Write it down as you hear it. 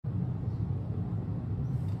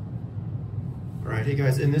Alright, hey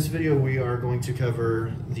guys, in this video we are going to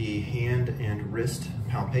cover the hand and wrist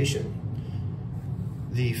palpation.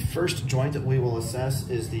 The first joint that we will assess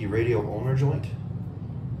is the radial ulnar joint.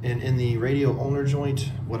 And in the radial ulnar joint,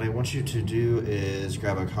 what I want you to do is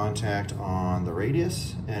grab a contact on the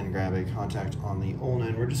radius and grab a contact on the ulna,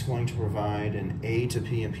 and we're just going to provide an A to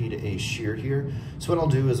P and P to A shear here. So what I'll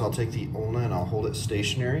do is I'll take the ulna and I'll hold it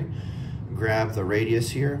stationary, grab the radius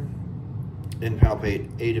here, and palpate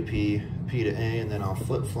A to P, P to A, and then I'll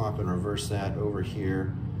flip-flop and reverse that over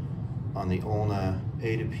here on the ulna,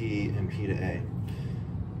 A to P and P to A.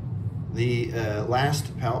 The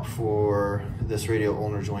last palp for this radial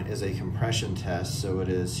ulnar joint is a compression test. So it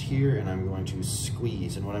is here and I'm going to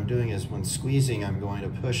squeeze. And what I'm doing is when squeezing, I'm going to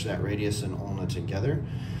push that radius and ulna together.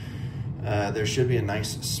 There should be a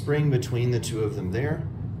nice spring between the two of them there.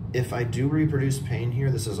 If I do reproduce pain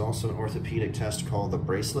here, this is also an orthopedic test called the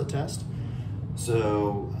bracelet test.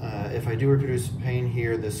 So if I do reproduce pain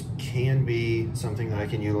here, this can be something that I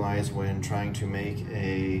can utilize when trying to make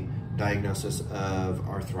a diagnosis of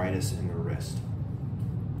arthritis in the wrist.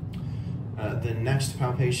 The next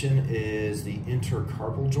palpation is the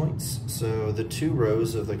intercarpal joints. So the two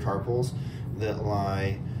rows of the carpals that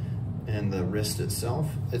lie in the wrist itself.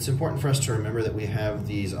 It's important for us to remember that we have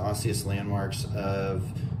these osseous landmarks of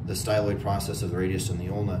the styloid process of the radius and the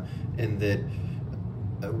ulna, and that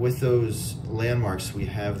with those landmarks, we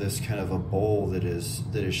have this kind of a bowl that is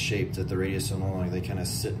shaped at the radius and ulna. They kind of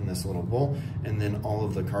sit in this little bowl, and then all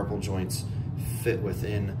of the carpal joints fit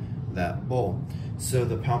within that bowl. So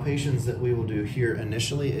the palpations that we will do here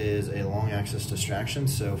initially is a long axis distraction.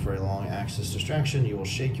 So for a long axis distraction, you will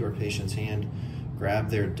shake your patient's hand,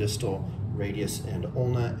 grab their distal radius and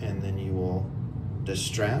ulna, and then you will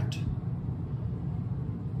distract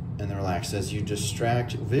and then relax. As you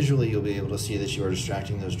distract, visually you'll be able to see that you are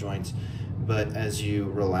distracting those joints, but as you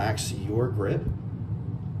relax your grip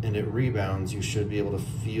and it rebounds, you should be able to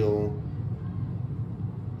feel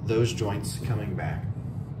those joints coming back.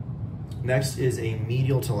 Next is a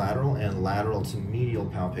medial to lateral and lateral to medial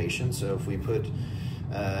palpation. So if we put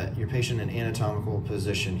your patient in anatomical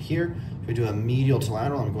position here, if we do a medial to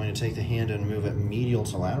lateral, I'm going to take the hand and move it medial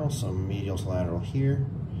to lateral. So medial to lateral here.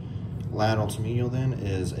 Lateral to medial then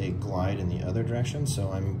is a glide in the other direction.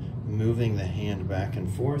 So I'm moving the hand back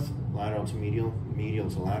and forth, lateral to medial,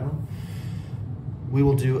 medial to lateral. We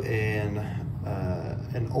will do an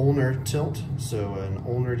ulnar tilt, so an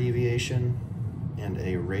ulnar deviation and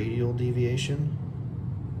a radial deviation.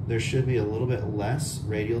 There should be a little bit less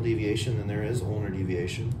radial deviation than there is ulnar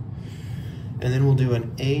deviation. And then we'll do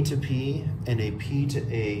an A to P and a P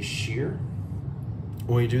to A shear.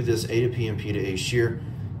 When we do this A to P and P to A shear,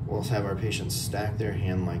 we'll have our patients stack their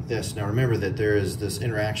hand like this. Now remember that there is this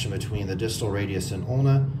interaction between the distal radius and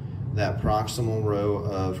ulna, that proximal row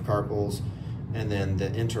of carpals, and then the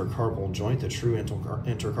intercarpal joint, the true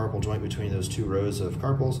intercarpal joint between those two rows of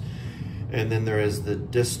carpals. And then there is the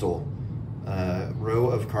distal row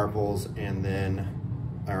of carpals and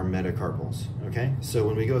then our metacarpals, okay? So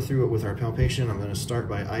when we go through it with our palpation, I'm gonna start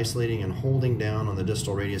by isolating and holding down on the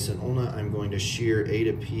distal radius and ulna. I'm going to shear A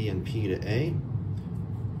to P and P to A.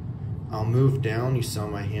 I'll move down, you saw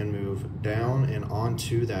my hand move down and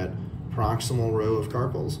onto that proximal row of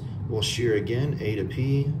carpals. We'll shear again, A to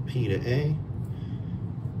P, P to A,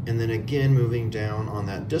 and then again moving down on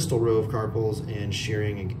that distal row of carpals and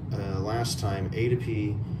shearing last time A to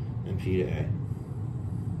P and P to A.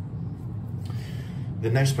 The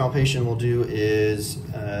next palpation we'll do is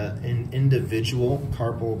an individual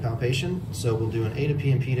carpal palpation. So we'll do an A to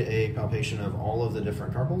P and P to A palpation of all of the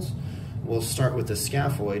different carpals. We'll start with the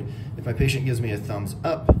scaphoid. If my patient gives me a thumbs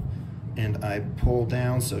up and I pull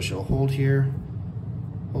down, so she'll hold here,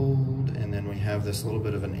 hold, and then we have this little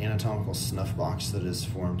bit of an anatomical snuff box that is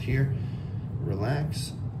formed here.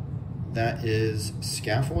 Relax. That is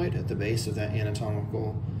scaphoid at the base of that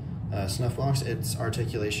anatomical snuff box. Its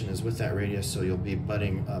articulation is with that radius, so you'll be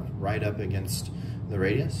butting up right up against the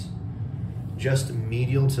radius. Just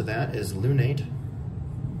medial to that is lunate.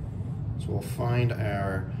 So we'll find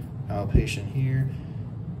our palpation here,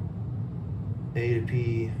 A to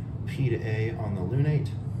P, P to A on the lunate.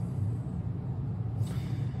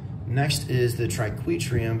 Next is the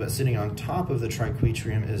triquetrium, but sitting on top of the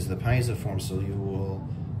triquetrium is the Pieza form, so you will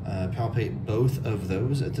palpate both of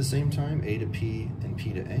those at the same time, A to P and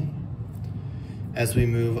P to A. As we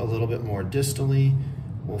move a little bit more distally,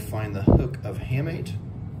 we'll find the hook of hamate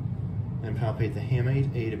and palpate the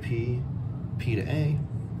hamate, A to P, P to A.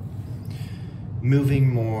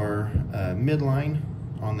 Moving more midline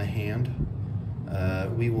on the hand,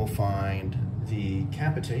 we will find the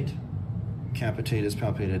capitate. Capitate is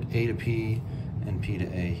palpated A to P and P to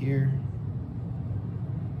A here.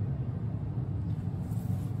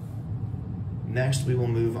 Next, we will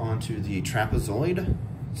move on to the trapezoid.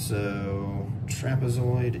 So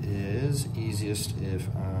trapezoid is easiest if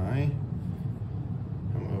I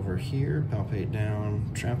come over here, palpate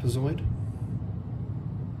down trapezoid.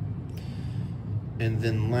 And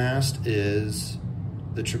then last is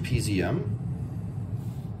the trapezium.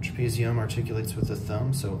 Trapezium articulates with the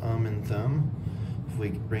thumb, so and thumb. If we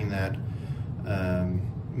bring that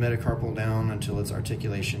metacarpal down until its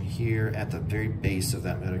articulation here, at the very base of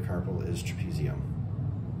that metacarpal is trapezium.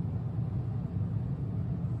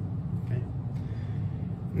 Okay.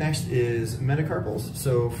 Next is metacarpals.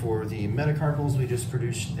 So for the metacarpals, we just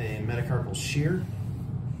produced a metacarpal shear.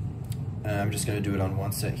 I'm just going to do it on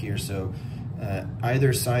one set here. So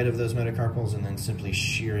either side of those metacarpals and then simply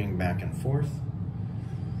shearing back and forth.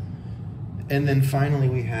 And then finally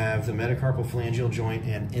we have the metacarpal phalangeal joint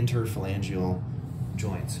and interphalangeal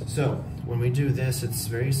joints. So when we do this, it's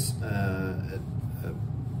very,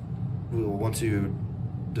 we will want to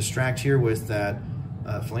distract here with that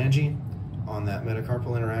phalange on that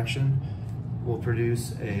metacarpal interaction. We'll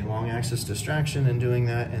produce a long axis distraction in doing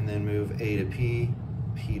that, and then move A to P,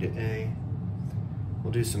 P to A.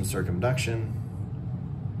 We'll do some circumduction,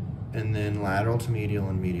 and then lateral to medial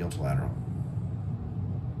and medial to lateral.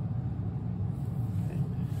 Okay.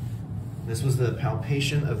 This was the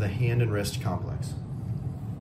palpation of the hand and wrist complex.